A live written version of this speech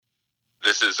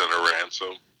This isn't a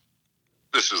ransom.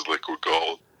 This is liquid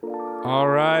gold. All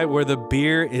right, where the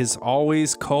beer is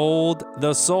always cold,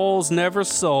 the soul's never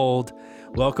sold.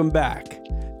 Welcome back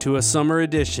to a summer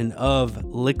edition of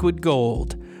Liquid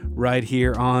Gold right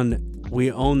here on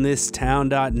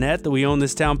WeOwnThisTown.net, the We Own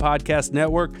This Town podcast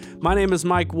network. My name is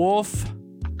Mike Wolf.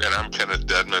 And I'm Kenneth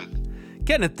Dedman.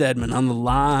 Kenneth Dedman on the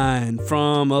line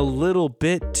from a little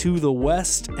bit to the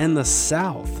west and the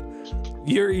south.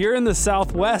 You're in the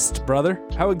southwest, brother.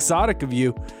 How exotic of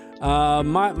you.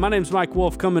 My name's Mike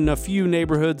Wolf, coming a few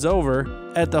neighborhoods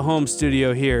over at the home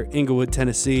studio here, Inglewood,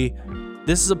 Tennessee.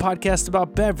 This is a podcast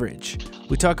about beverage.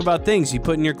 We talk about things you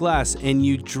put in your glass and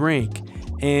you drink.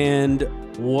 And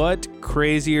what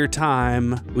crazier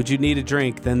time would you need a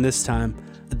drink than this time?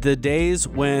 The days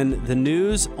when the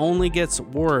news only gets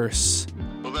worse.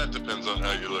 Well, that depends on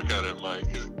how you look at it, Mike.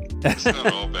 It's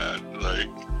not all bad.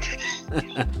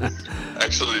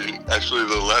 Actually,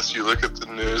 the less you look at the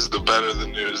news, the better the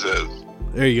news is.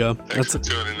 There you go. Thanks for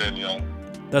tuning in, y'all.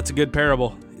 That's a good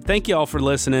parable. Thank you all for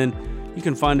listening. You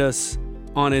can find us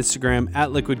on Instagram at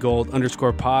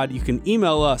liquidgold_pod. You can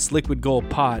email us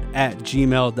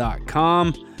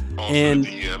liquidgoldpod@gmail.com. Also and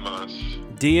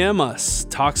DM us.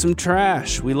 Talk some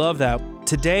trash. We love that.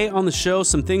 Today on the show,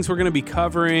 some things we're going to be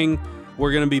covering.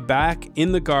 We're going to be back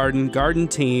in the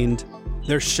garden-teened.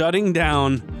 They're shutting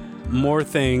down more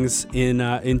things in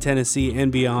Tennessee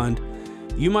and beyond.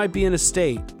 You might be in a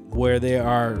state where they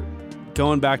are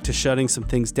going back to shutting some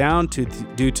things down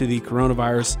due to the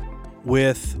coronavirus.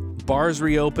 With bars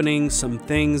reopening, some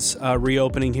things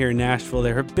reopening here in Nashville,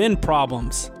 there have been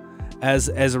problems as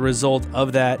a result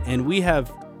of that. And we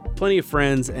have plenty of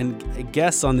friends and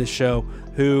guests on this show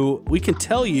who we can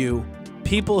tell you,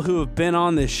 people who have been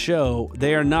on this show,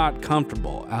 they are not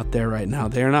comfortable out there right now.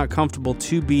 They are not comfortable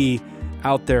to be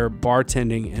out there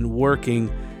bartending and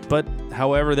working. But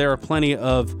however, there are plenty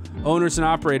of owners and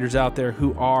operators out there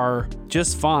who are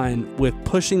just fine with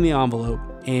pushing the envelope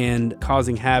and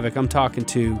causing havoc. I'm talking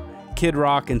to Kid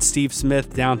Rock and Steve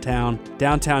Smith downtown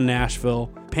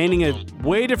Nashville, painting a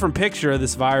way different picture of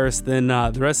this virus than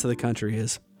the rest of the country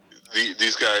is.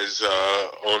 These guys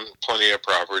own plenty of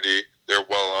property. They're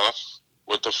well off.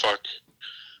 What the fuck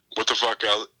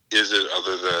is it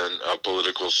other than a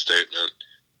political statement?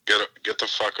 Get the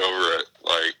fuck over it.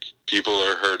 Like, people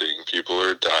are hurting. People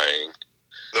are dying.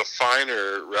 The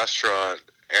finer restaurant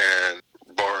and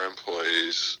bar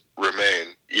employees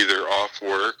remain either off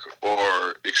work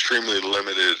or extremely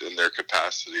limited in their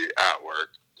capacity at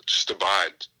work. Just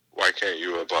abide. Why can't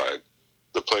you abide?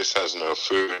 The place has no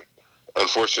food.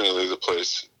 Unfortunately, the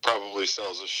place probably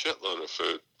sells a shitload of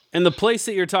food. And the place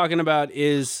that you're talking about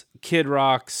is Kid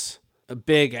Rock's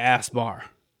big ass bar.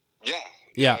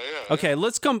 Yeah. Okay,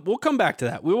 we'll come back to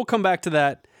that. We will come back to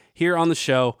that here on the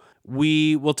show.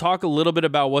 We will talk a little bit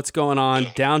about what's going on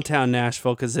downtown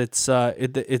Nashville, because it's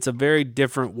a very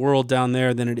different world down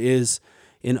there than it is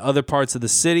in other parts of the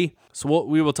city. So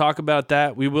we will talk about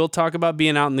that. We will talk about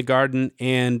being out in the garden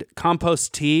and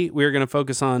compost tea. We're going to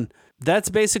focus on, that's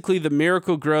basically the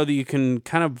miracle grow that you can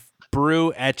kind of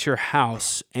brew at your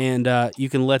house, and you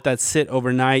can let that sit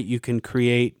overnight. You can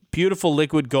create beautiful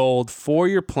liquid gold for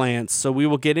your plants. So we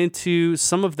will get into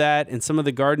some of that and some of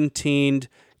the garden-teened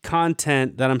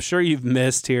content that I'm sure you've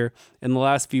missed here in the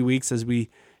last few weeks as we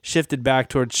shifted back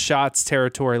towards shots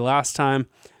territory last time.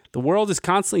 The world is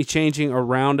constantly changing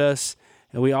around us,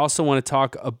 and we also want to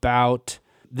talk about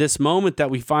this moment that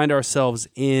we find ourselves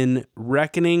in,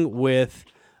 reckoning with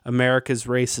America's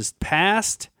racist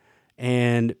past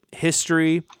and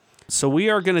history. So we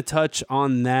are going to touch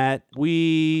on that.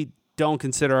 We don't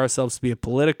consider ourselves to be a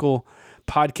political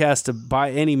podcast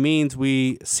by any means.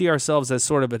 We see ourselves as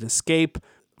sort of an escape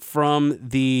from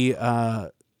the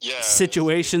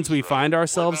situations we find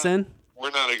ourselves in.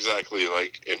 We're not exactly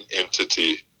like an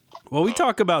entity. Well, we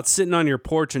talk about sitting on your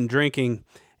porch and drinking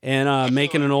and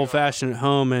making an old-fashioned at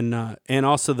home, and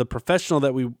also the professional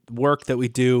that we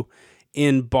do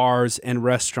in bars and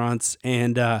restaurants.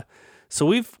 And so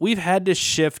we've had to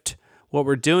shift what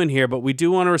we're doing here, but we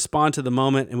do want to respond to the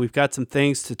moment, and we've got some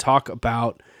things to talk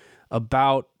about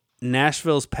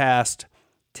Nashville's past,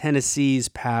 Tennessee's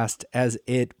past as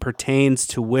it pertains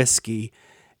to whiskey.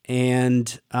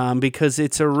 And because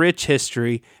it's a rich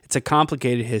history, it's a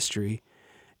complicated history,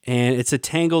 and it's a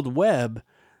tangled web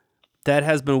that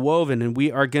has been woven, and we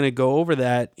are going to go over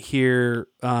that here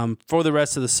for the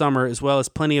rest of the summer, as well as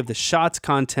plenty of the shots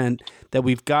content that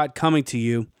we've got coming to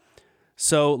you.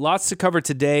 So lots to cover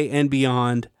today and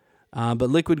beyond,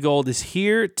 but Liquid Gold is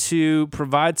here to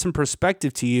provide some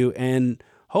perspective to you and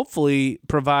hopefully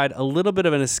provide a little bit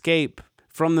of an escape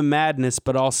from the madness,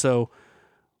 but also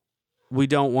we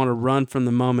don't want to run from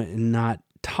the moment and not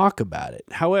talk about it.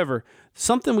 However,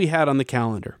 something we had on the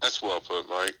calendar. That's well put,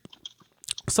 Mike.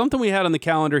 Something we had on the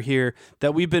calendar here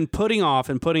that we've been putting off,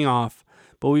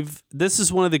 but this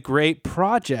is one of the great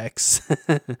projects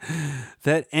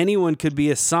that anyone could be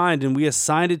assigned, and we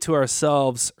assigned it to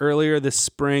ourselves earlier this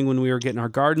spring when we were getting our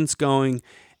gardens going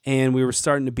and we were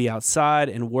starting to be outside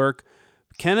and work.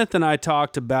 Kenneth and I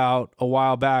talked about a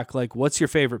while back, like, what's your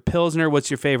favorite Pilsner?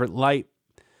 What's your favorite light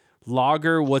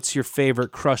lager? What's your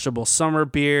favorite crushable summer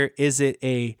beer? Is it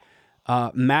a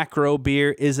macro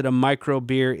beer? Is it a micro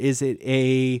beer? Is it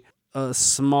a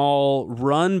small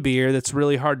run beer that's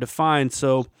really hard to find?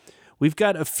 So we've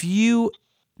got a few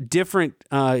different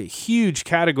huge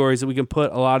categories that we can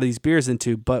put a lot of these beers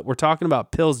into, but we're talking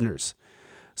about Pilsners.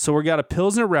 So we got a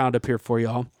Pilsner roundup here for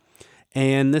y'all.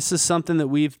 And this is something that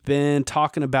we've been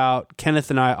talking about, Kenneth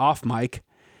and I, off mic,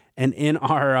 and in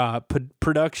our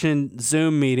production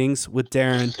Zoom meetings with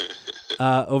Darren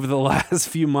over the last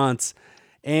few months.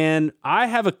 And I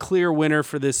have a clear winner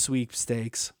for this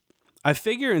sweepstakes. I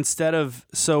figure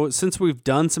since we've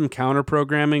done some counter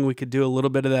programming, we could do a little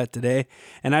bit of that today.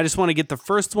 And I just want to get the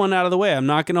first one out of the way. I'm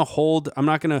not going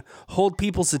to hold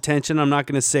people's attention. I'm not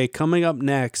going to say coming up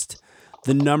next,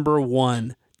 the number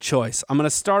one choice. I'm going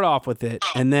to start off with it,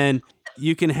 and then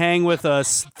you can hang with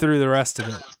us through the rest of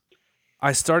it.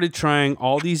 I started trying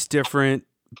all these different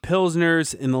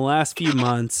Pilsners in the last few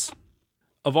months.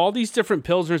 Of all these different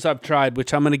Pilsners I've tried,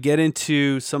 which I'm going to get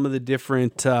into some of the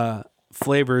different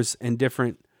flavors and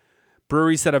different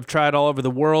breweries that I've tried all over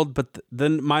the world, but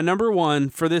then my number one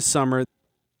for this summer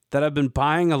that I've been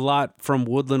buying a lot from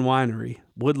Woodland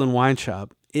Wine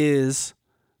Shop, is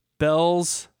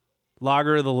Bell's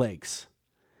Lager of the Lakes,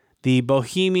 the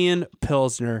Bohemian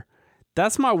Pilsner.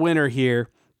 That's my winner here.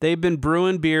 They've been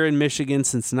brewing beer in Michigan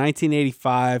since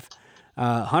 1985,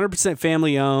 100%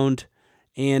 family owned,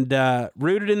 and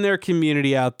rooted in their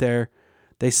community out there.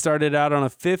 They started out on a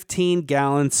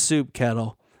 15-gallon soup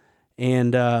kettle,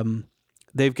 and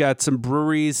they've got some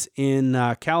breweries in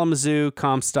Kalamazoo,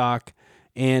 Comstock,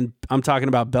 and I'm talking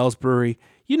about Bell's Brewery.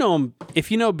 You know them.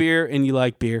 If you know beer and you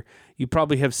like beer, you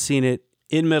probably have seen it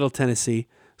in Middle Tennessee.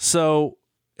 So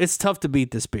it's tough to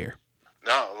beat this beer.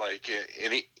 No, like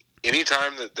any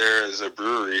time that there is a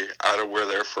brewery out of where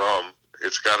they're from,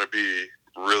 it's got to be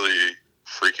really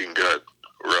freaking good,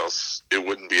 or else it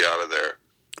wouldn't be out of there.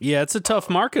 Yeah, it's a tough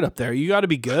market up there. You got to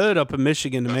be good up in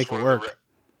Michigan to make it work.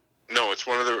 It's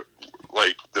one of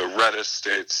the reddest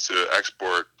states to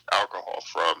export alcohol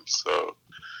from, so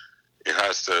it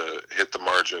has to hit the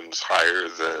margins higher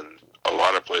than a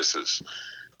lot of places.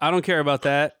 I don't care about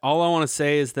that. All I want to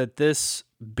say is that this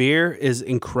beer is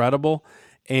incredible,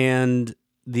 and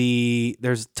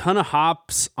there's a ton of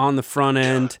hops on the front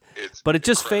end, but it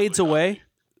just fades away.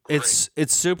 It's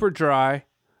super dry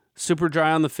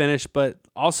on the finish, but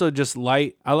also just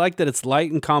light. I like that it's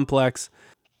light and complex.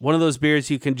 One of those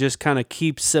beers you can just kind of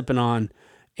keep sipping on,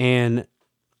 and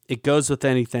it goes with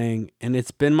anything, and it's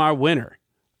been my winner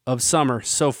of summer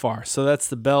so far. So that's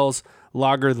the Bell's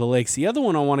Lager of the Lakes. The other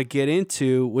one I want to get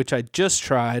into, which I just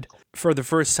tried for the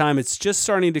first time, it's just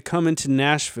starting to come into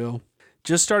Nashville.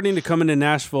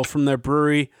 From their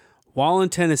brewery, Wallen,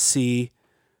 Tennessee,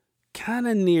 kind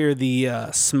of near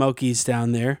the Smokies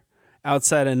down there,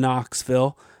 outside of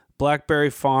Knoxville.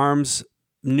 Blackberry Farms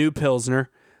new Pilsner,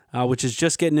 which is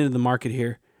just getting into the market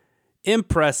here.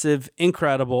 Impressive,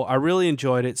 incredible. I really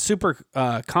enjoyed it. Super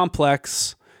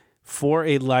complex for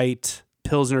a light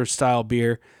Pilsner style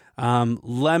beer.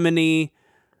 Lemony,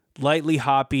 lightly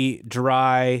hoppy,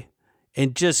 dry,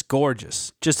 and just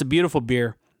gorgeous. Just a beautiful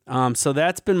beer. So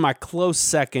that's been my close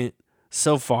second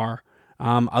so far.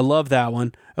 I love that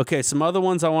one. Okay, some other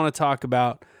ones I want to talk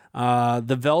about.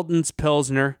 The Velton's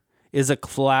Pilsner is a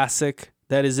classic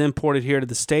that is imported here to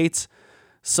the States.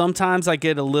 Sometimes I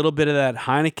get a little bit of that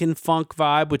Heineken funk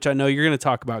vibe, which I know you're going to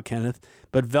talk about, Kenneth.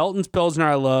 But Velton's Pilsner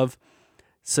I love.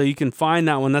 So you can find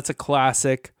that one. That's a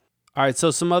classic. All right,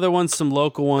 so some other ones, some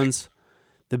local ones.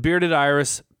 The Bearded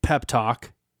Iris Pep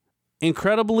Talk.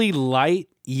 Incredibly light,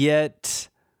 yet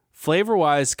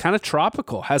flavor-wise kind of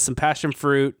tropical. Has some passion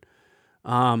fruit,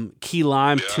 key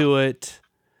lime to it.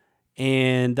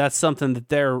 And that's something that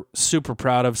they're super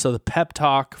proud of. So the Pep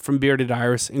Talk from Bearded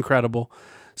Iris, incredible.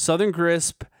 Southern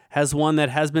Crisp has one that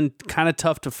has been kind of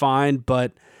tough to find,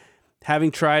 but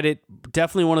having tried it,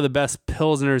 definitely one of the best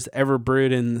Pilsners ever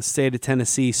brewed in the state of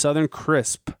Tennessee, Southern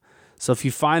Crisp. So if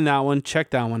you find that one, check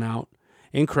that one out.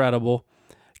 Incredible.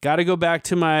 Got to go back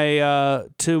to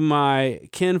my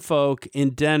kinfolk in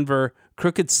Denver,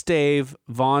 Crooked Stave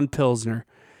Vaughn Pilsner.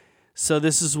 So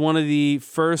this is one of the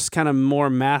first kind of more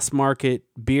mass market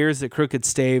beers that Crooked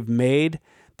Stave made.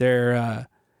 They're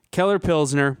Keller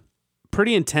Pilsner,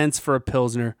 pretty intense for a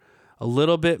Pilsner, a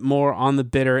little bit more on the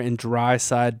bitter and dry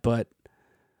side, but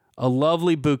a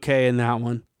lovely bouquet in that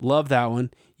one. Love that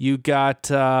one. You got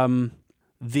another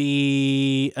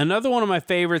one of my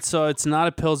favorites, so it's not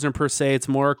a Pilsner per se, it's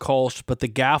more a Kolsch, but the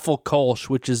Gaffel Kolsch,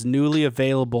 which is newly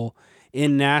available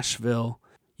in Nashville.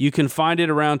 You can find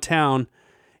it around town.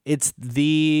 It's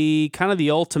the kind of the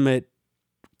ultimate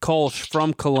Kolsch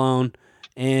from Cologne,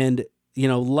 and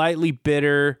lightly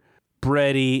bitter,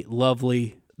 bready,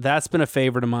 lovely. That's been a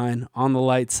favorite of mine on the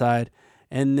light side.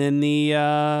 And then the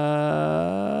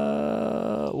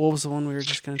what was the one we were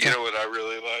just going to talk? You know what I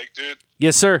really like, dude?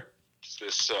 Yes, sir.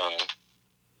 This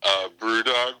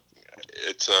Brewdog.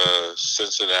 It's a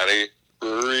Cincinnati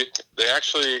brewery. They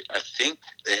actually, I think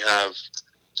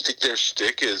their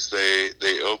shtick is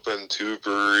they open 2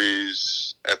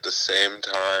 breweries at the same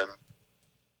time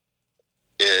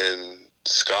in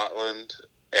Scotland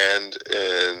and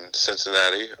in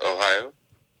Cincinnati, Ohio.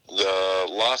 The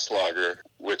Lost Lager,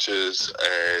 which is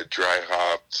a dry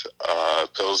hopped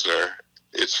Pilsner,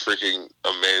 it's freaking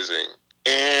amazing.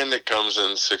 And it comes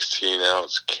in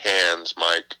 16-ounce cans,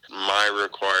 Mike. My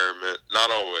requirement,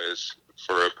 not always,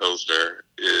 for a Pilsner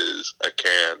is a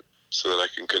can so that I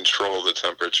can control the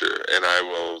temperature. And I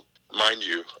will, mind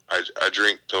you, I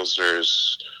drink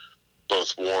Pilsners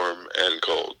both warm and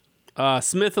cold.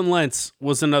 Smith & Lentz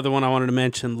was another one I wanted to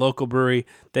mention, local brewery.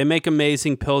 They make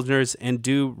amazing Pilsners and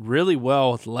do really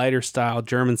well with lighter style,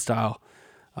 German style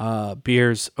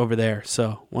beers over there.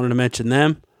 So wanted to mention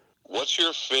them. What's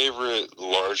your favorite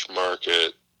large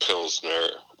market Pilsner,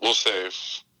 we'll say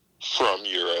from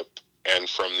Europe and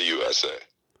from the USA?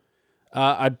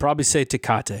 I'd probably say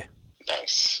Tecate.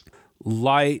 Nice.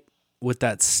 Light with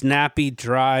that snappy,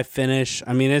 dry finish.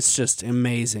 I mean, it's just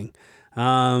amazing.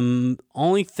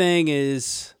 Only thing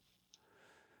is,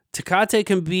 Tecate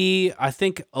can be, I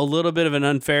think, a little bit of an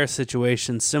unfair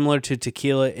situation, similar to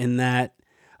tequila in that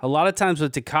a lot of times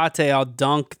with Tecate, I'll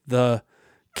dunk the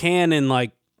can in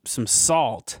like some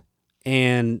salt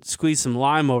and squeeze some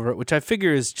lime over it, which I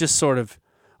figure is just sort of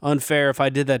unfair if I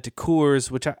did that to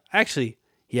Coors, which I've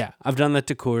done that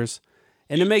to Coors,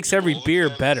 and it makes every beer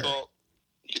better.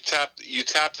 You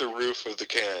tap the roof of the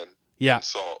can. Yeah. In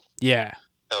salt. Yeah.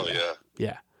 Hell yeah.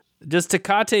 Yeah. Just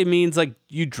Tecate means like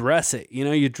you dress it.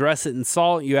 You dress it in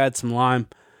salt, you add some lime.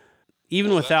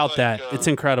 Even without that, it's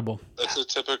incredible. That's a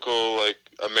typical like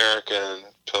American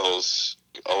Pils.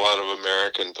 A lot of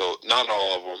American Pils, not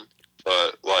all of them,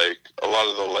 but like a lot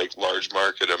of the like large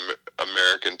market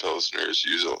American Pilsners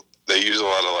use a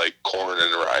lot of like corn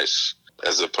and rice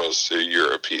as opposed to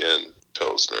European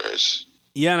Pilsners.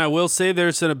 Yeah, and I will say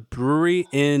there's a brewery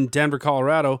in Denver,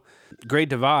 Colorado, Great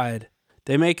Divide.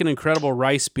 They make an incredible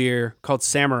rice beer called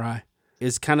Samurai.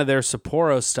 It's kind of their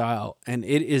Sapporo style, and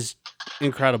it is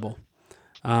incredible.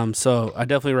 So I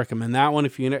definitely recommend that one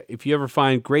if you ever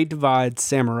find Great Divide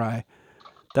Samurai.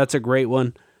 That's a great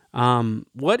one.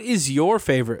 What is your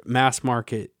favorite mass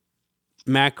market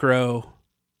macro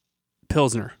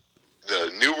Pilsner?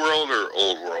 The New World or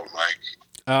Old World, Mike?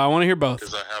 I want to hear both.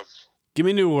 Because I have. Give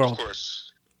me New World. Of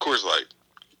course, Coors Light.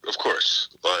 Of course,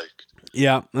 like.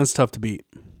 Yeah, that's tough to beat.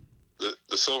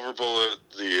 The Silver Bullet,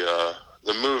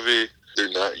 the movie, they're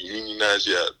not unionized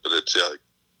yet, but it's like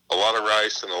a lot of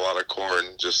rice and a lot of corn,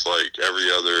 just like every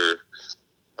other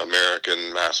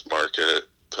American mass market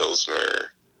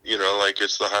Pilsner. Like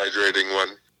it's the hydrating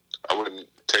one. I wouldn't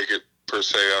take it per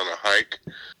se on a hike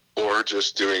or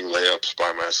just doing layups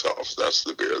by myself. That's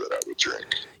the beer that I would drink.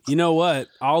 You know what?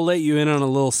 I'll let you in on a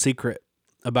little secret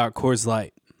about Coors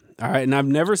Light. All right, and I've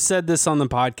never said this on the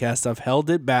podcast. I've held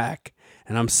it back,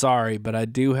 and I'm sorry, but I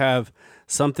do have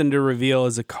something to reveal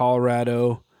as a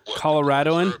Coloradoan.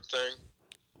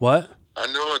 What? I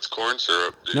know it's corn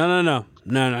syrup, dude. No.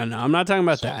 I'm not talking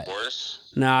about that. Worse?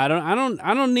 No, I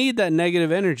don't need that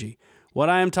negative energy. What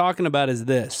I am talking about is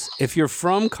this. If you're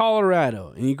from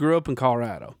Colorado and you grew up in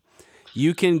Colorado,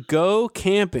 you can go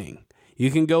camping.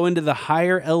 You can go into the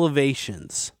higher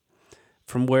elevations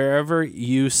from wherever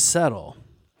you settle,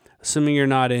 assuming you're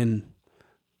not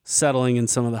settling in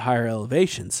some of the higher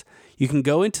elevations. You can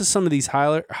go into some of these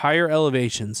higher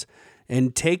elevations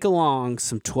and take along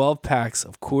some 12 packs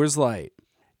of Coors Light,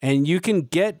 and you can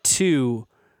get to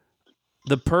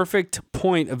the perfect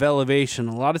point of elevation.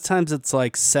 A lot of times it's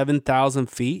like 7,000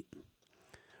 feet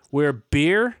where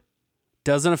beer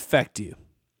doesn't affect you.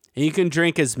 And you can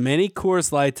drink as many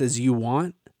Coors Lights as you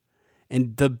want,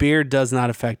 and the beer does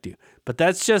not affect you. But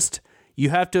that's just,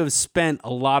 you have to have spent a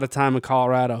lot of time in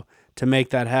Colorado to make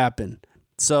that happen.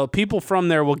 So people from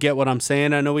there will get what I'm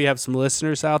saying. I know we have some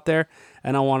listeners out there,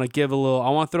 and I want to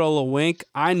throw a little wink.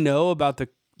 I know about the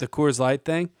Coors Light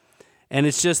thing, and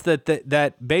it's just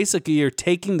that basically you're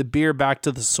taking the beer back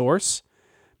to the source,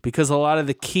 because a lot of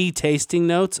the key tasting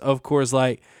notes of Coors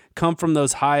Light come from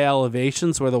those high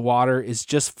elevations where the water is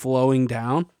just flowing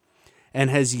down and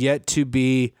has yet to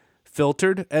be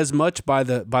filtered as much by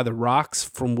the rocks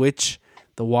from which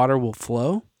the water will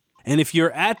flow. And if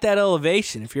you're at that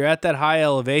elevation, if you're at that high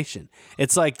elevation,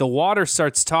 it's like the water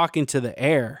starts talking to the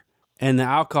air and the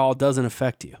alcohol doesn't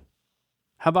affect you.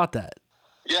 How about that?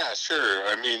 Yeah, sure.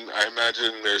 I mean, I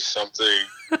imagine there's something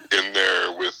in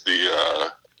there with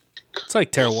the... it's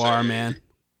like terroir, man.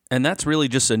 And that's really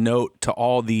just a note to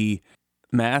all the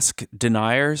mask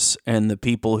deniers and the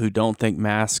people who don't think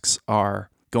masks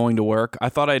are going to work. I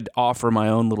thought I'd offer my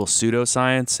own little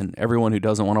pseudoscience, and everyone who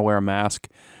doesn't want to wear a mask,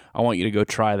 I want you to go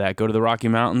try that. Go to the Rocky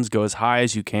Mountains, go as high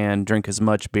as you can, drink as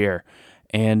much beer,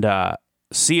 and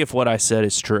see if what I said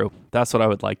is true. That's what I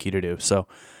would like you to do. So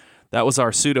that was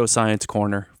our pseudoscience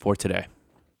corner for today.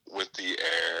 With the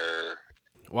air.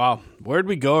 Wow. Where'd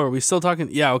we go? Are we still talking?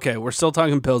 Yeah, okay. We're still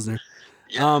talking Pilsner.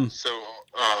 Yeah,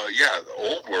 the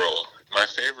Old World, my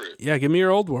favorite. Yeah, give me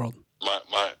your Old World.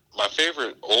 My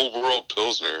favorite Old World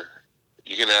Pilsner,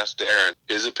 you can ask Darren.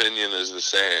 His opinion is the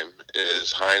same,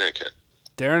 is Heineken.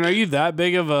 Darren, are you that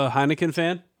big of a Heineken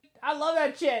fan? I love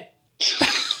that shit.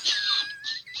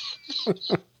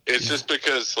 It's just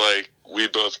because, like, we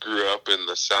both grew up in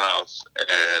the South,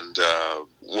 and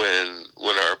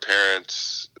when our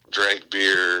parents drank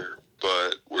beer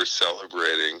but were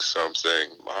celebrating something,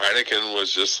 Heineken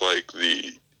was just like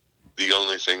the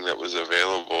only thing that was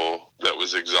available that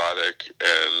was exotic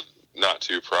and not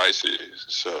too pricey.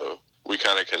 So we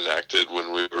kind of connected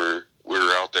when we were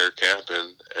out there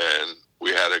camping, and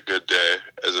we had a good day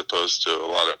as opposed to a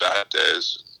lot of bad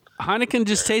days. Heineken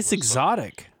just tastes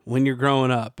exotic when you're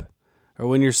growing up or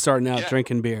when you're starting out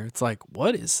drinking beer. It's like,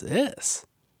 what is this?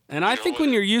 And I think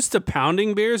when you're used to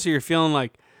pounding beers, or you're feeling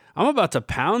like, I'm about to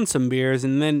pound some beers,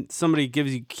 and then somebody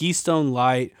gives you Keystone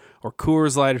Light or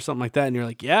Coors Light or something like that, and you're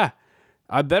like, yeah,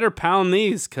 I better pound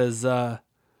these because I'm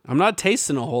not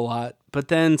tasting a whole lot. But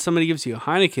then somebody gives you a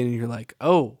Heineken, and you're like,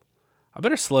 oh, I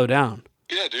better slow down.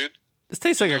 Yeah, dude. This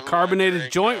tastes like a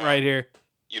carbonated joint right here.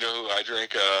 You know who I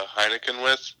drank a Heineken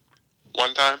with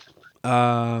one time?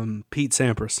 Pete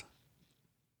Sampras.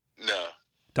 No.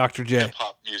 Dr. J.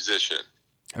 Hip-hop musician.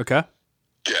 Okay.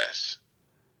 Yes.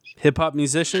 Hip-hop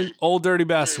musician? Old Dirty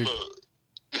Bastard.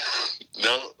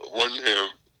 No, wasn't him.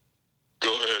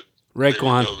 Go ahead.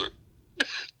 Raekwon.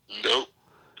 Nope.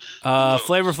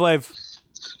 Flavor Flav.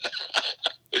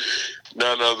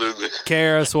 None other than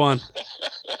KRS-One.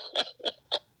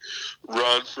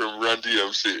 Ron from Run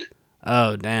DMC.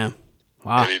 Oh, damn.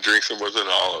 Wow. And he drinks them with an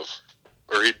olive.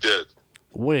 Or he did.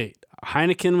 Wait,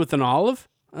 Heineken with an olive?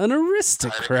 An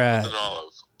aristocrat. Heineken with an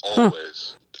olive.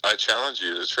 Always. I challenge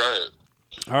you to try it.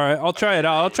 All right, I'll try it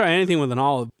out. I'll try anything with an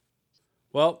olive.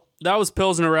 Well, that was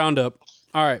Pilsner Roundup.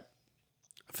 All right.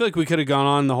 I feel like we could have gone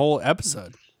on the whole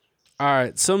episode. All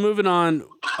right, so moving on.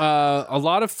 A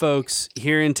lot of folks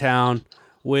here in town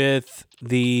with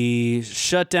the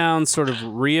shutdown sort of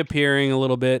reappearing a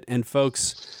little bit and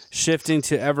folks shifting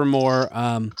to ever more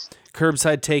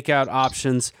curbside takeout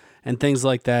options and things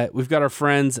like that. We've got our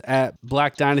friends at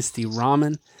Black Dynasty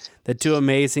Ramen that do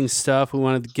amazing stuff. We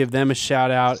wanted to give them a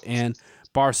shout out, and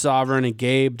Bar Sovereign and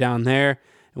Gabe down there.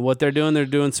 And what they're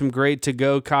doing some great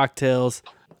to-go cocktails.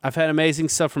 I've had amazing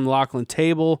stuff from Lachlan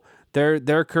Table, their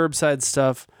curbside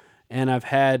stuff, and I've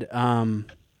had...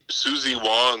 Susie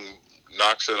Wong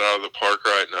knocks it out of the park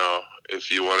right now if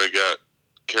you want to get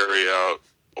carry out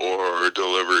or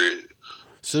delivery.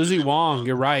 Susie Wong,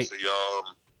 you're right.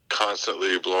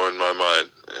 Constantly blowing my mind.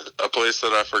 A place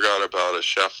that I forgot about, a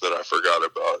chef that I forgot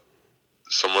about,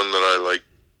 someone that I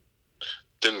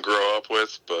didn't grow up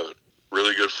with, but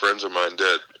really good friends of mine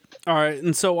did. All right,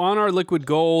 and so on our Liquid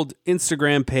Gold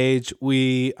Instagram page,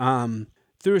 we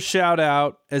threw a shout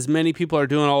out, as many people are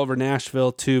doing all over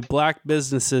Nashville, to black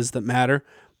businesses that matter,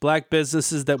 black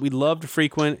businesses that we love to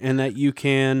frequent, and that you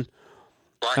can...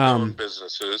 Black-owned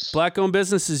businesses. Black-owned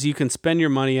businesses you can spend your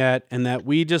money at, and that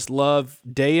we just love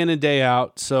day in and day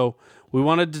out. So we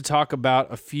wanted to talk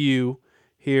about a few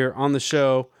here on the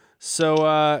show.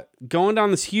 So going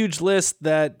down this huge list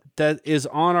that is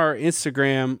on our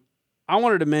Instagram, I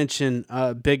wanted to mention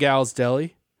Big Al's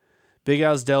Deli. Big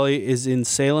Al's Deli is in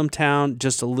Salem Town,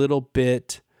 just a little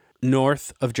bit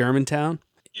north of Germantown.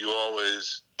 You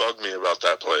always bug me about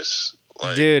that place.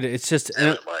 Dude, it's just...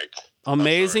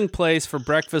 amazing place for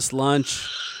breakfast, lunch,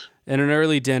 and an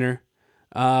early dinner.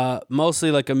 Mostly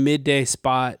like a midday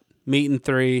spot, Meat and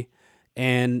Three.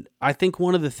 And I think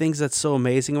one of the things that's so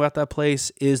amazing about that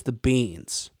place is the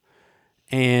beans.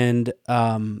 And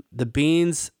the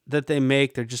beans that they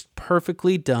make, they're just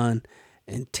perfectly done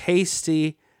and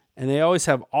tasty. And they always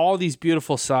have all these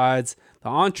beautiful sides. The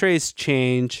entrees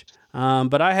change.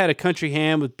 But I had a country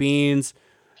ham with beans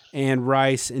and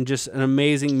rice and just an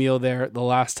amazing meal there the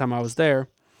last time I was there.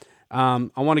 I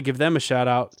want to give them a shout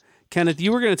out. Kenneth, we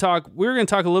were going to talk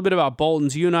a little bit about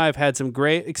Bolton's. You and I have had some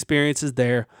great experiences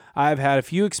there. I've had a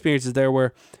few experiences there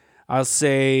where I'll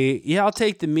say, yeah, I'll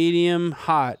take the medium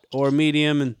hot or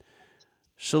medium. And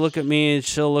she'll look at me and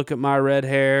she'll look at my red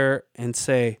hair and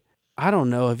say, I don't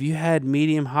know. Have you had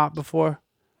medium hot before?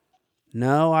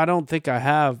 No, I don't think I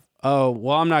have. Oh,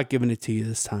 well, I'm not giving it to you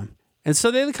this time. And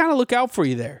so they kind of look out for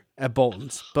you there at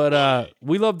Bolton's. But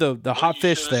we love the hot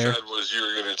fish there. What you said was you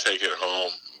were going to take it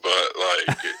home, but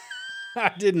like...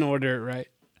 I didn't order it right.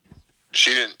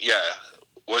 She didn't, yeah.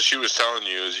 What she was telling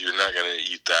you is you're not going to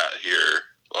eat that here.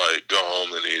 Like, go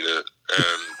home and eat it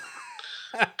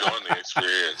and go on the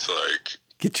experience. Like,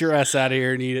 get your ass out of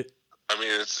here and eat it. I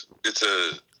mean, it's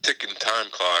a ticking time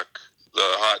clock. The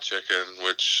hot chicken,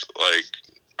 which, like,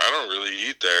 I don't really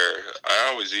eat there. I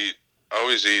always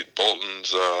eat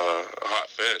Bolton's hot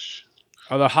fish.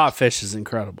 Oh, the hot fish is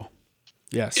incredible.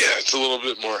 Yes. Yeah, it's a little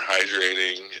bit more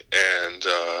hydrating and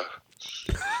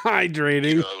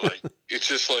hydrating. You know, like it's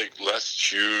just like less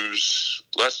chews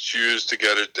to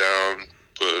get it down.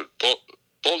 But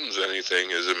Bolton's anything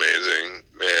is amazing,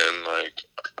 man. Like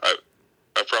I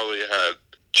probably had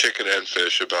chicken and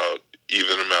fish about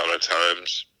even amount of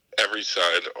times every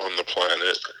side on the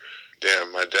planet.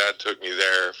 Damn, my dad took me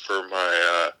there for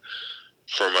my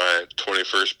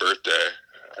 21st birthday,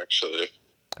 actually.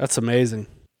 That's amazing.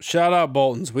 Shout out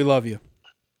Bolton's. We love you.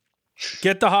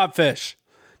 Get the hot fish.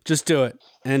 Just do it.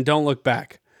 And don't look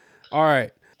back. All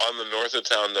right. On the north of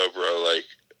town, though, bro, like,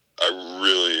 I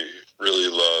really,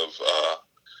 really love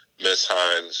Miss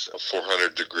Hines,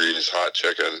 400 degrees hot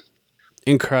chicken.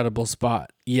 Incredible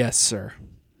spot. Yes, sir.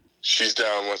 She's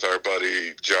down with our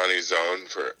buddy Johnny Zone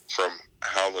from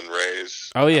Howlin'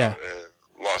 Rays. Oh, yeah.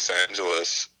 In Los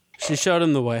Angeles. She showed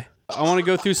him the way. I want to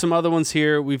go through some other ones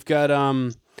here. We've got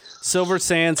Silver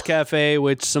Sands Cafe,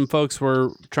 which some folks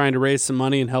were trying to raise some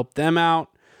money and help them out.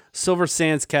 Silver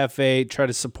Sands Cafe, try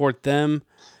to support them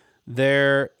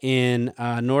there in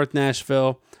North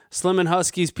Nashville. Slim and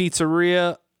Husky's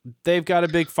Pizzeria, they've got a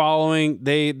big following.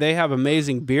 They have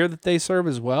amazing beer that they serve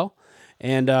as well.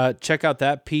 And check out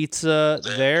that pizza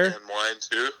there. Canned wine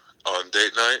too on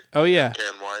date night. Oh yeah,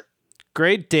 canned wine.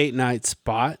 Great date night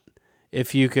spot.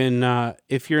 If you can,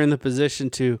 if you're in the position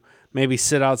to maybe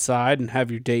sit outside and have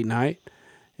your date night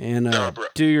and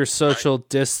do your social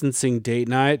distancing date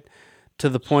night to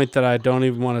the point that I don't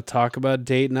even want to talk about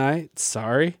date night.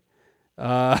 Sorry.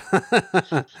 And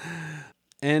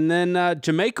then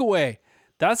Jamaica Way.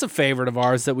 That's a favorite of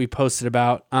ours that we posted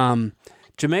about.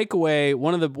 Jamaica Way,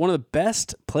 one of the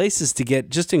best places to get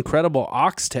just incredible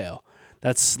oxtail.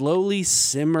 That's slowly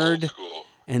simmered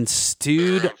and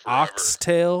stewed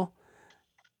oxtail.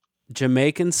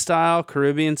 Jamaican style,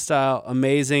 Caribbean style,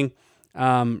 amazing.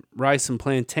 Rice and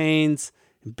plantains,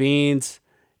 beans,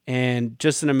 and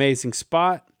just an amazing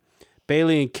spot.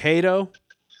 Bailey and Cato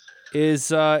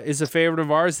is a favorite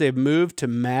of ours. They've moved to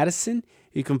Madison.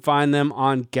 You can find them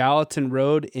on Gallatin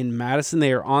Road in Madison.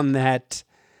 They are on that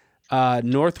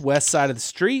northwest side of the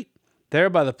street, there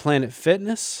by the Planet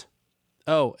Fitness.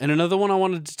 Oh, and another one I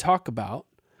wanted to talk about,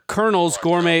 Colonel's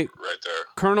Gourmet, right there.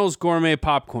 Colonel's Gourmet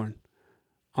Popcorn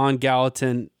on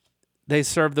Gallatin. They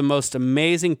serve the most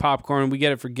amazing popcorn. We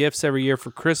get it for gifts every year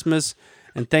for Christmas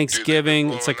and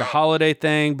Thanksgiving. It's like a holiday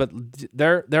thing, but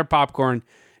their popcorn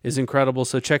is incredible.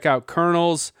 So check out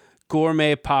Colonel's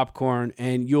Gourmet Popcorn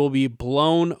and you'll be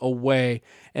blown away.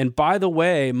 And by the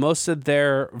way, most of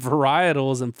their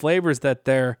varietals and flavors that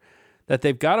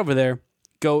they've got over there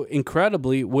go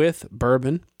incredibly with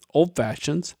bourbon, old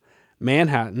fashions,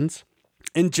 Manhattans,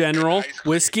 in general,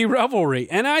 whiskey revelry,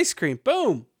 and ice cream.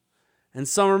 Boom. And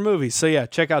summer movies. So yeah,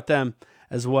 check out them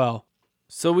as well.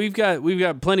 So we've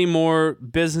got plenty more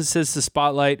businesses to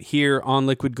spotlight here on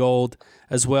Liquid Gold,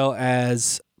 as well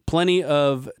as plenty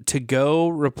of to-go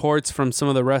reports from some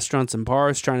of the restaurants and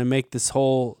bars trying to make this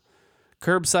whole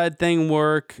curbside thing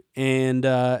work. And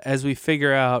as we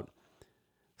figure out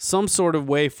some sort of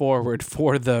way forward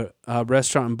for the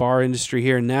restaurant and bar industry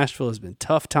here in Nashville, has been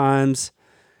tough times.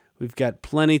 We've got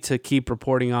plenty to keep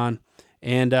reporting on.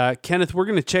 And Kenneth, we're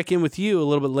going to check in with you a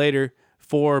little bit later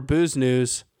for Booze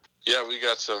News. Yeah, we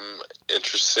got some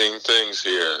interesting things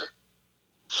here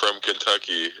from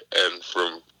Kentucky and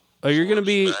from you're going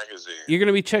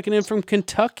to be checking in from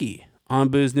Kentucky on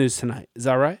Booze News tonight. Is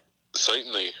that right?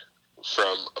 Certainly.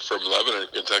 From Lebanon,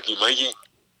 Kentucky, Mikey.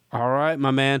 All right,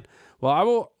 my man.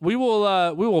 Well, we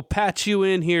will patch you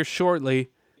in here shortly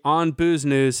on Booze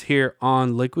News here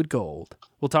on Liquid Gold.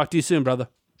 We'll talk to you soon, brother.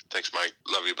 Thanks, Mike.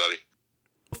 Love you, buddy.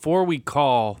 Before we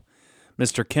call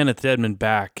Mr. Kenneth Dedmon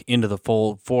back into the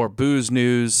fold for Booze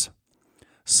News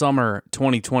Summer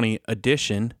 2020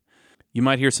 edition, you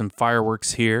might hear some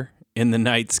fireworks here in the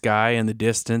night sky in the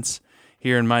distance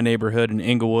here in my neighborhood in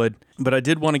Inglewood. But I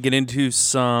did want to get into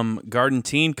some garden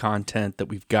teen content that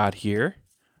we've got here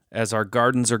as our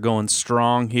gardens are going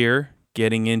strong here,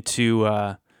 getting into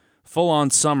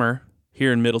full-on summer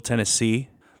here in Middle Tennessee.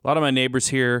 A lot of my neighbors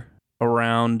here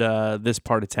around this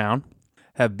part of town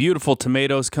have beautiful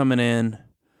tomatoes coming in,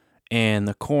 and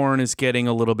the corn is getting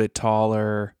a little bit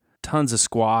taller, tons of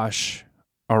squash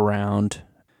around.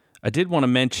 I did want to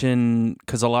mention,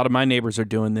 because a lot of my neighbors are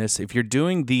doing this, if you're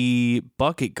doing the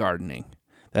bucket gardening,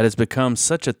 that has become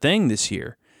such a thing this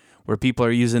year, where people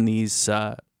are using these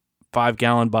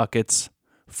 5-gallon buckets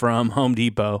from Home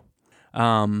Depot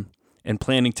and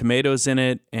planting tomatoes in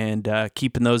it and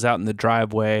keeping those out in the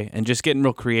driveway and just getting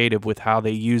real creative with how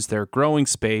they use their growing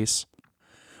space.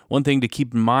 One thing to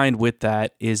keep in mind with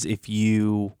that is if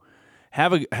you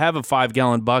have a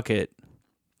 5-gallon bucket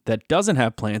that doesn't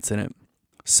have plants in it,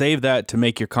 save that to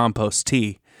make your compost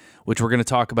tea, which we're going to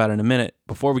talk about in a minute.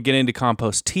 Before we get into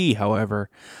compost tea,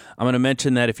 however, I'm going to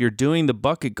mention that if you're doing the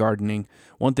bucket gardening,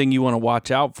 one thing you want to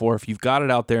watch out for, if you've got it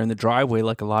out there in the driveway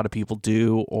like a lot of people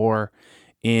do, or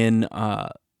in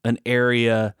an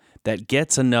area that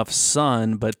gets enough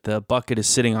sun, but the bucket is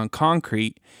sitting on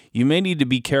concrete, you may need to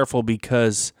be careful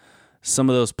because some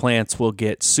of those plants will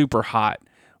get super hot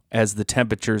as the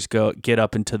temperatures get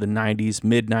up into the 90s,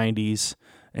 mid-90s,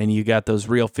 and you got those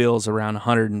real feels around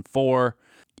 104.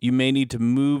 You may need to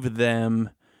move them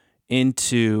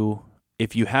into,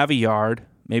 if you have a yard,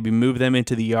 maybe move them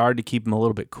into the yard to keep them a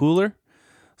little bit cooler,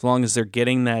 as long as they're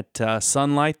getting that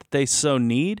sunlight that they so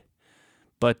need.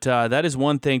 But that is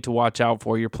one thing to watch out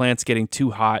for, your plants getting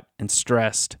too hot and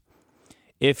stressed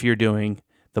if you're doing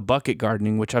the bucket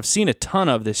gardening, which I've seen a ton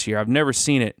of this year. I've never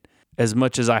seen it as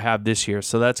much as I have this year,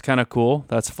 so that's kind of cool.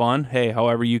 That's fun. Hey,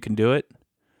 however you can do it,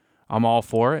 I'm all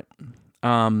for it.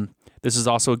 This is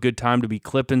also a good time to be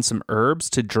clipping some herbs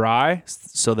to dry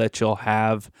so that you'll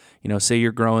have, say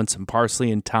you're growing some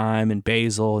parsley and thyme and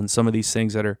basil and some of these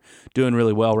things that are doing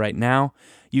really well right now.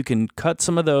 You can cut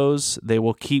some of those. They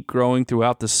will keep growing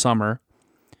throughout the summer.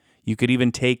 You could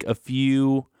even take a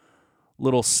few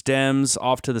little stems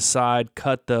off to the side,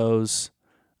 cut those,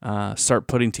 start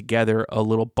putting together a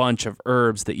little bunch of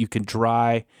herbs that you can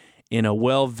dry in a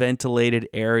well-ventilated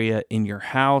area in your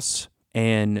house,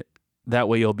 and that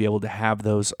way you'll be able to have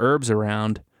those herbs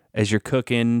around as you're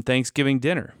cooking Thanksgiving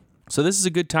dinner. So this is a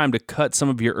good time to cut some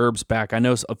of your herbs back. I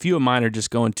know a few of mine are just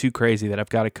going too crazy that I've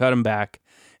got to cut them back,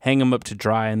 hang them up to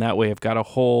dry, and that way I've got a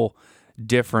whole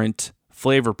different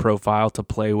flavor profile to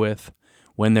play with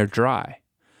when they're dry.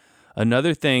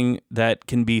 Another thing that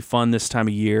can be fun this time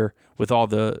of year with all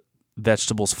the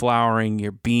vegetables flowering,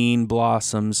 your bean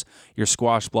blossoms, your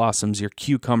squash blossoms, your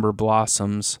cucumber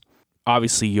blossoms,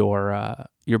 obviously your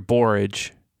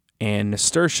borage and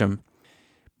nasturtium,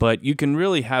 but you can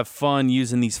really have fun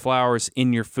using these flowers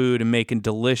in your food and making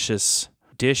delicious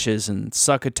dishes and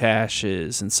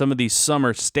succotashes and some of these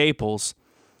summer staples.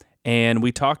 And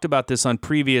we talked about this on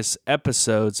previous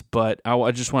episodes, but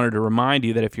I just wanted to remind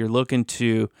you that if you're looking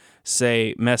to,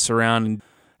 say, mess around and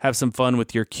have some fun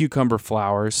with your cucumber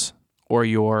flowers or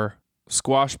your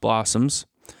squash blossoms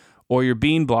or your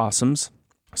bean blossoms.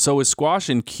 So with squash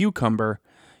and cucumber,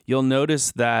 you'll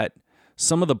notice that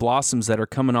some of the blossoms that are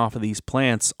coming off of these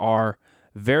plants are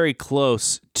very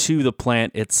close to the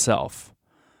plant itself.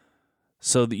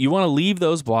 So that you want to leave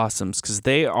those blossoms because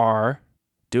they are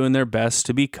doing their best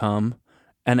to become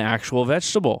an actual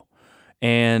vegetable.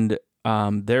 And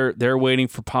they're waiting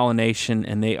for pollination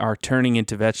and they are turning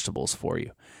into vegetables for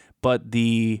you. But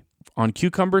on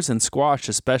cucumbers and squash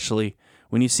especially,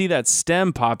 when you see that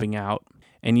stem popping out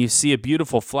and you see a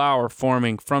beautiful flower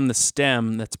forming from the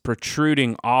stem that's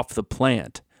protruding off the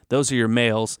plant, those are your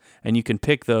males, and you can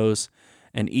pick those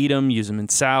and eat them, use them in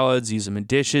salads, use them in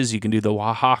dishes. You can do the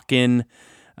Oaxacan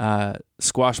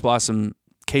squash blossom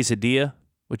quesadilla,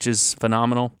 which is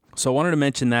phenomenal. So I wanted to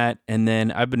mention that, and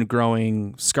then I've been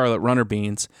growing scarlet runner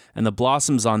beans, and the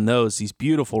blossoms on those, these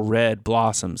beautiful red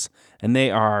blossoms, and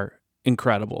they are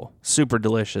incredible, super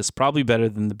delicious, probably better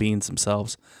than the beans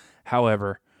themselves.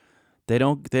 However, they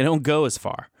don't go as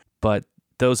far, but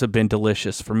those have been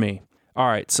delicious for me. All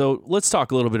right, so let's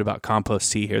talk a little bit about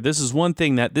compost tea here. This is one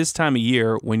thing that this time of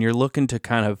year, when you're looking to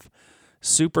kind of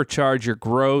supercharge your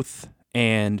growth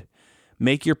and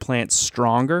make your plants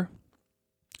stronger.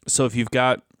 So if you've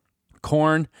got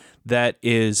corn that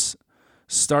is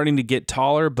starting to get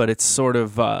taller, but it's sort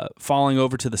of falling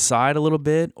over to the side a little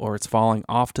bit, or it's falling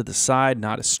off to the side,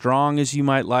 not as strong as you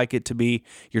might like it to be.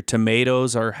 Your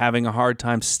tomatoes are having a hard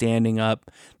time standing up.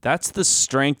 That's the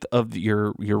strength of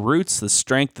your roots, the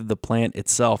strength of the plant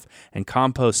itself, and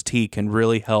compost tea can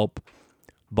really help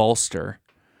bolster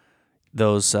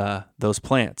those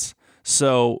plants.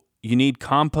 So you need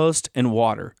compost and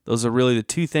water. Those are really the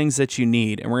two things that you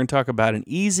need. And we're going to talk about an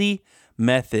easy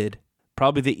method,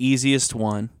 probably the easiest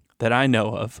one that I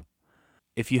know of.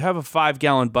 If you have a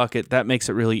 5-gallon bucket, that makes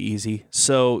it really easy.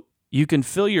 So you can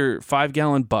fill your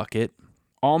 5-gallon bucket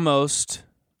almost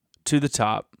to the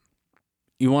top.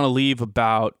 You want to leave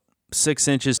about 6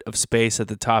 inches of space at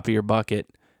the top of your bucket.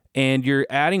 And you're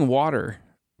adding water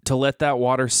to let that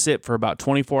water sit for about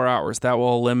 24 hours. That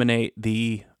will eliminate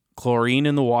the chlorine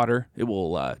in the water. It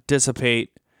will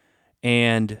dissipate,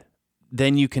 and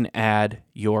then you can add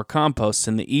your compost.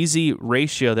 And the easy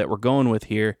ratio that we're going with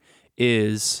here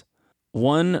is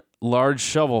 1 large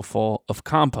shovelful of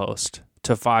compost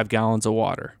to 5 gallons of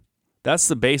water. That's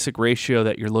the basic ratio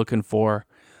that you're looking for.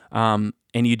 And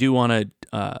you do want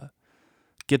to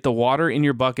get the water in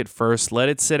your bucket first, let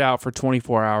it sit out for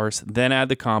 24 hours, then add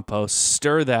the compost,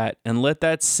 stir that, and let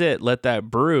that sit, let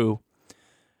that brew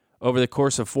over the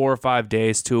course of 4 or 5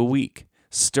 days to a week.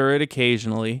 Stir it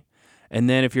occasionally. And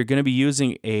then if you're going to be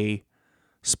using a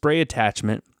spray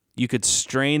attachment, you could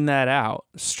strain that out,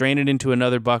 strain it into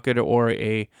another bucket or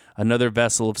another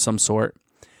vessel of some sort.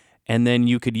 And then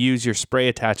you could use your spray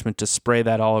attachment to spray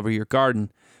that all over your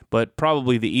garden. But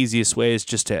probably the easiest way is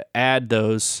just to add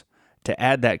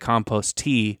that compost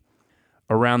tea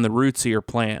around the roots of your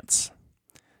plants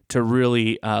to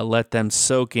really let them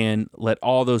soak in, let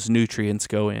all those nutrients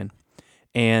go in.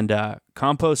 And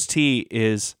compost tea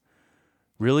is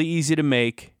really easy to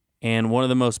make and one of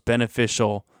the most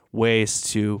beneficial ways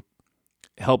to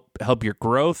help your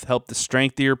growth, help the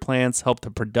strength of your plants, help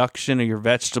the production of your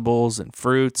vegetables and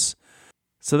fruits.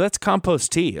 So that's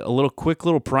compost tea, a quick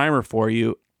little primer for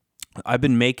you. I've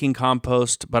been making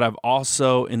compost, but I've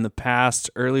also in the past,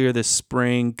 earlier this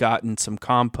spring, gotten some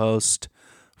compost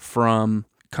from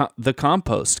the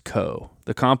Compost Co.,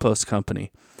 the compost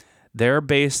company. They're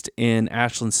based in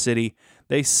Ashland City.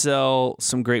 They sell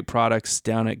some great products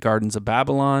down at Gardens of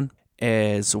Babylon,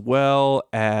 as well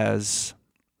as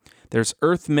there's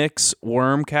Earth Mix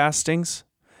worm castings,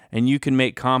 and you can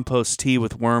make compost tea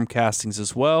with worm castings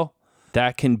as well.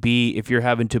 That can be if you're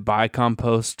having to buy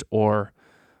compost or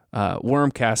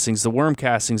worm castings. The worm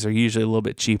castings are usually a little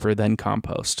bit cheaper than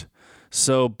compost.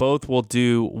 So both will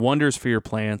do wonders for your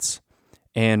plants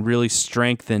and really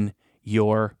strengthen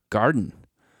your garden.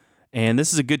 And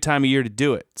this is a good time of year to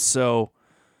do it. So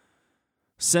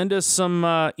send us some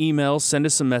emails, send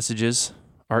us some messages.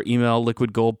 Our email,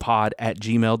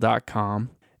 liquidgoldpod@gmail.com.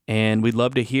 And we'd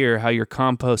love to hear how your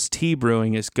compost tea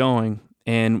brewing is going.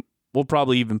 And we'll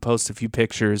probably even post a few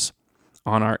pictures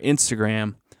on our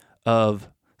Instagram of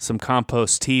some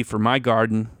compost tea for my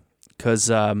garden, because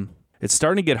it's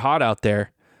starting to get hot out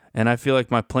there, and I feel like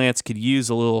my plants could use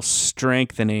a little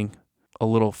strengthening, a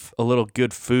little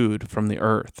good food from the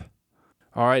earth.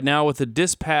 All right, now with a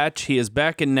dispatch, he is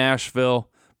back in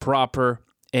Nashville proper,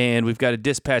 and we've got a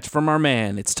dispatch from our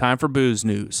man. It's time for Booze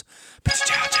News.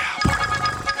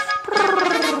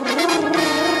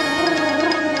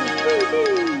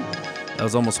 That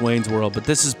was almost Wayne's World, but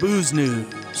this is Booze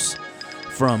News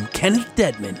from Kenneth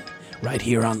Dedman, right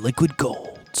here on Liquid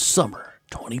Gold, summer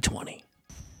 2020.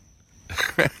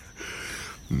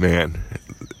 Man,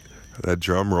 that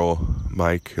drum roll,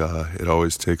 Mike, it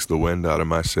always takes the wind out of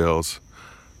my sails.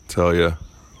 Tell you.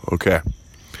 Okay,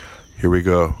 here we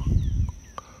go.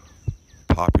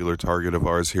 Popular target of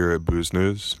ours here at Booze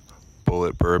News,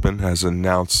 Bulleit Bourbon, has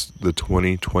announced the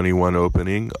 2021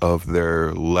 opening of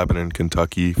their Lebanon,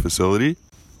 Kentucky facility.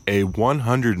 A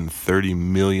 $130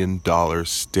 million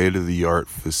state-of-the-art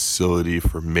facility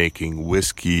for making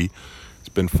whiskey. It's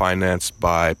been financed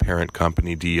by parent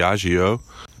company Diageo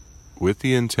with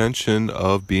the intention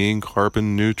of being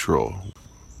carbon neutral,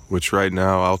 which right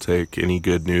now I'll take any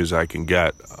good news I can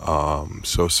get.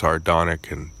 So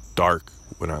sardonic and dark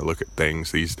when I look at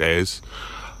things these days.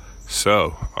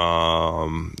 So,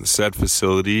 said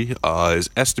facility is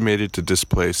estimated to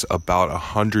displace about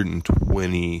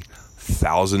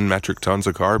 120,000 metric tons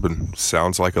of carbon.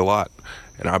 Sounds like a lot,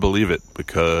 and I believe it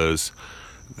because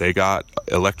they got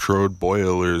electrode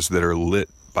boilers that are lit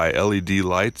by LED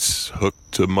lights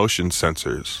hooked to motion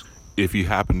sensors. If you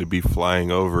happen to be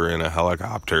flying over in a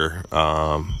helicopter,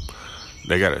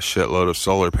 They got a shitload of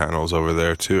solar panels over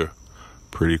there too.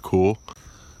 Pretty cool.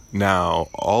 Now,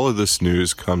 all of this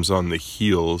news comes on the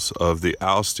heels of the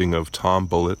ousting of Tom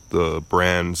Bullitt, the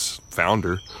brand's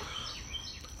founder,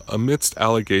 amidst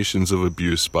allegations of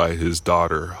abuse by his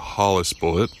daughter, Hollis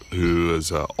Bullitt, who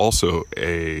is also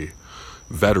a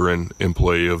veteran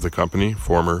employee of the company,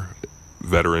 former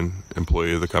veteran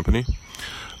employee of the company.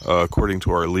 According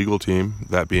to our legal team,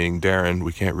 that being Darren,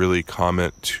 we can't really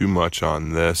comment too much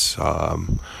on this,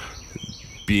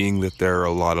 being that there are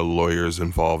a lot of lawyers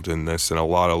involved in this and a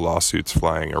lot of lawsuits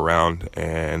flying around,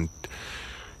 and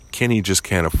Kenny just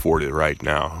can't afford it right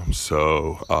now.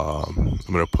 So I'm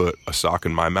going to put a sock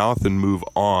in my mouth and move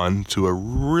on to a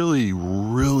really,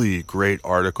 really great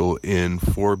article in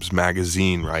Forbes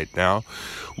magazine right now.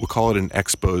 We'll call it an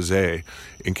expose.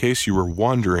 In case you were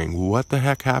wondering what the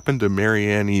heck happened to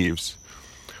Marianne Eaves,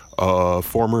 a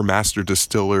former master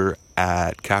distiller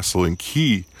at Castle and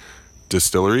Key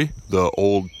Distillery, the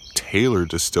old Taylor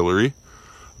Distillery.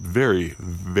 Very,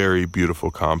 very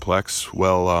beautiful complex.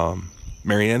 Well,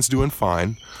 Marianne's doing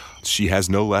fine. She has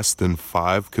no less than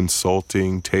 5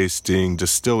 consulting, tasting,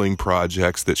 distilling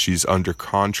projects that she's under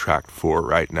contract for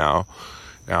right now.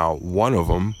 Now, one of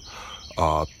them,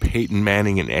 Peyton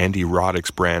Manning and Andy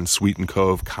Roddick's brand, Sweet &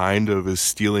 Cove, kind of is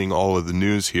stealing all of the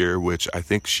news here, which I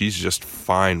think she's just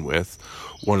fine with.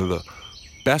 One of the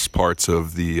best parts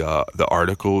of the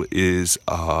article is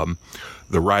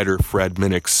the writer Fred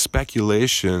Minnick's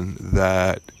speculation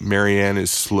that Marianne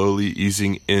is slowly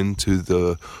easing into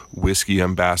the whiskey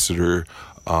ambassador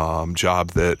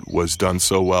job that was done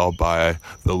so well by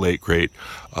the late, great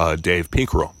Dave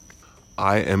Pinkerel.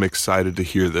 I am excited to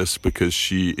hear this because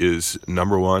she is,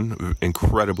 number one,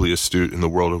 incredibly astute in the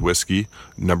world of whiskey.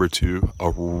 Number two,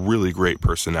 a really great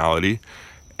personality.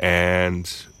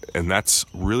 And that's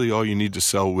really all you need to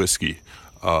sell whiskey.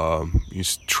 You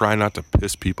try not to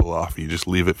piss people off. You just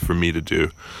leave it for me to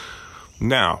do.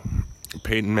 Now,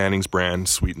 Peyton Manning's brand,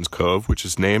 Sweet & Cove, which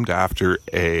is named after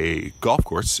a golf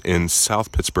course in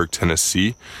South Pittsburgh,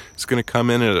 Tennessee, is going to come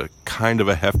in at a kind of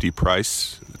a hefty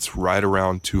price. It's right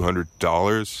around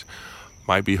 $200.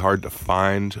 Might be hard to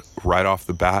find right off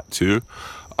the bat, too.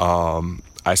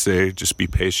 I say just be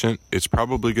patient. It's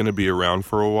probably going to be around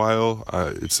for a while.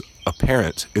 It's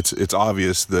apparent. It's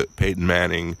obvious that Peyton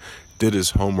Manning did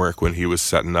his homework when he was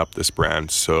setting up this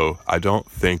brand, so I don't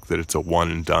think that it's a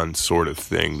one and done sort of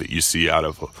thing that you see out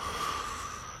of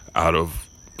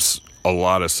a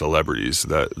lot of celebrities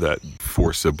that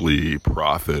forcibly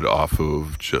profit off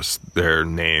of just their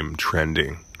name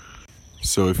trending.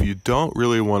 So if you don't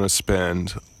really want to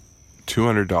spend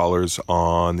 $200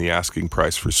 on the asking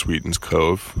price for Sweet &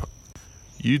 Cove,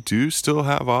 you do still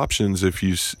have options if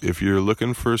you're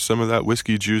looking for some of that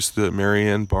whiskey juice that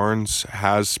Marianne Barnes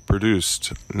has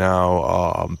produced.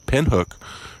 Now,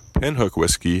 Pinhook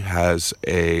Whiskey has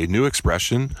a new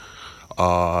expression.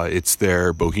 It's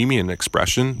their Bohemian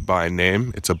Expression by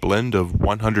name. It's a blend of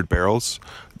 100 barrels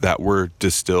that were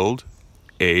distilled,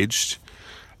 aged,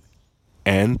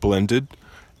 and blended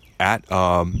at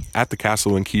the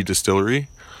Castle and Key Distillery.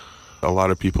 A lot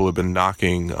of people have been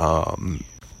knocking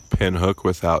Pinhook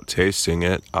without tasting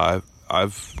it. I've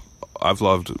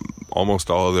loved almost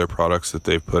all of their products that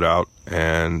they've put out,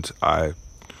 and I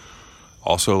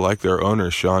also like their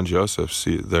owner, Sean Joseph.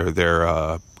 They're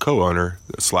their co-owner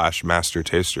 / master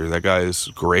taster. That guy is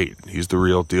great. He's the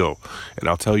real deal, and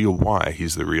I'll tell you why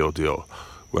he's the real deal.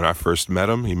 When I first met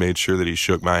him, he made sure that he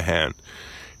shook my hand.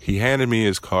 He handed me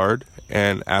his card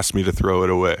and asked me to throw it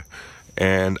away.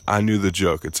 And I knew the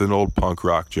joke. It's an old punk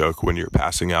rock joke. When you're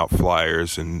passing out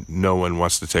flyers and no one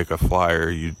wants to take a flyer,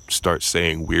 you start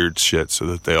saying weird shit so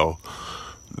that they'll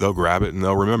grab it and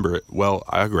they'll remember it. Well,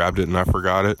 I grabbed it and I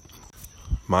forgot it.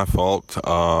 My fault.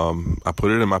 I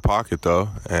put it in my pocket though,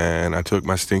 and I took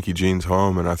my stinky jeans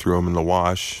home and I threw them in the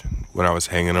wash. When I was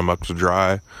hanging them up to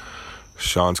dry,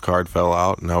 Sean's card fell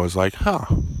out and I was like,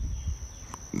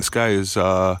 this guy is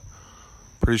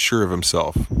pretty sure of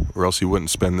himself, or else he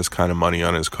wouldn't spend this kind of money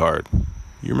on his card.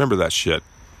 You remember that shit.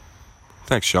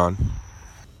 Thanks, Sean.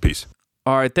 Peace.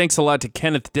 All right, thanks a lot to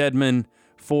Kenneth Dedman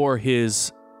for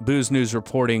his booze news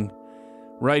reporting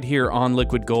right here on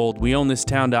Liquid Gold.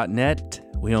 WeOwnThisTown.net,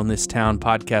 We Own This Town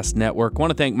Podcast Network. I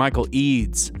want to thank Michael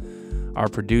Eads, our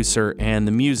producer, and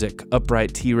the music,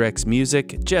 Upright T-Rex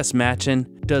Music. Jess Matchin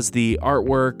does the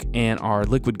artwork and our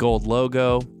Liquid Gold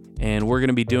logo. And we're going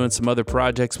to be doing some other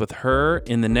projects with her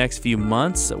in the next few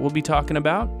months that we'll be talking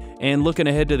about. And looking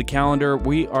ahead to the calendar,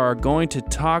 we are going to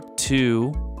talk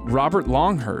to Robert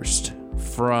Longhurst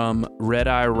from Red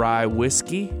Eye Rye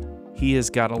Whiskey. He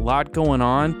has got a lot going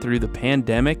on through the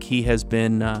pandemic. He has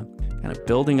been kind of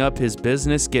building up his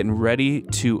business, getting ready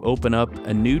to open up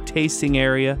a new tasting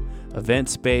area, event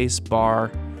space,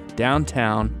 bar,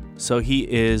 downtown. So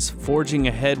he is forging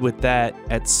ahead with that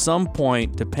at some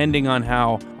point, depending on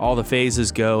how all the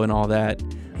phases go and all that.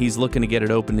 He's looking to get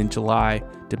it open in July,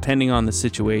 depending on the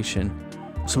situation.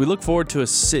 So we look forward to a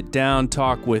sit-down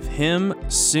talk with him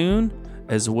soon,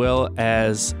 as well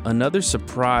as another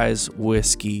surprise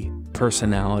whiskey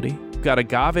personality. We've got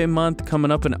Agave Month coming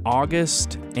up in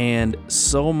August, and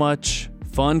so much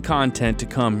fun content to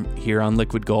come here on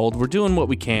Liquid Gold. We're doing what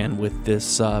we can with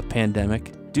this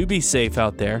pandemic. Do be safe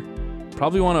out there.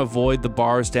 Probably want to avoid the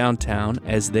bars downtown,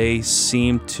 as they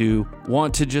seem to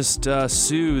want to just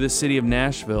sue the city of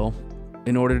Nashville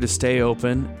in order to stay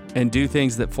open and do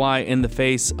things that fly in the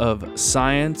face of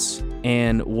science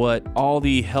and what all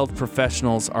the health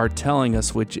professionals are telling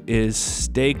us, which is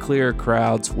stay clear of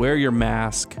crowds, wear your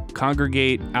mask,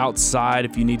 congregate outside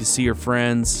if you need to see your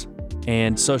friends,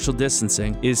 and social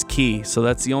distancing is key. So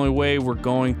that's the only way we're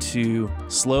going to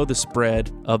slow the spread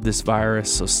of this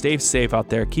virus. So stay safe out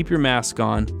there. Keep your mask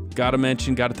on.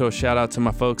 Gotta throw a shout out to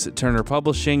my folks at Turner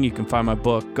Publishing. You can find my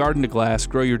book, Garden to Glass,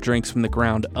 Grow Your Drinks from the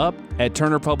Ground Up, at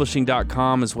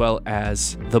turnerpublishing.com, as well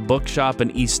as The Bookshop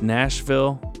in East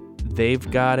Nashville.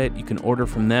 They've got it. You can order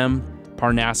from them.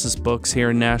 Parnassus Books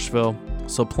here in Nashville.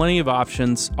 So plenty of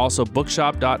options. Also,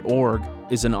 bookshop.org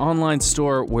is an online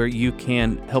store where you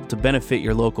can help to benefit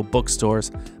your local bookstores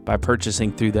by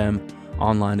purchasing through them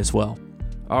online as well.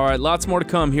 All right, lots more to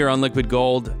come here on Liquid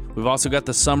Gold. We've also got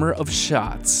the Summer of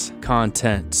Shots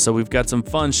content. So we've got some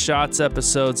fun shots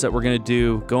episodes that we're going to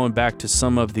do, going back to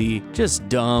some of the just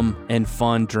dumb and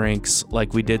fun drinks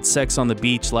like we did Sex on the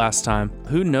Beach last time.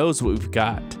 Who knows what we've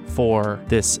got for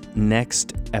this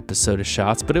next episode of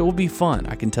Shots, but it will be fun,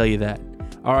 I can tell you that.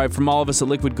 All right, from all of us at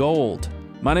Liquid Gold,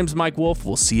 my name's Mike Wolf.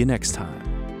 We'll see you next time.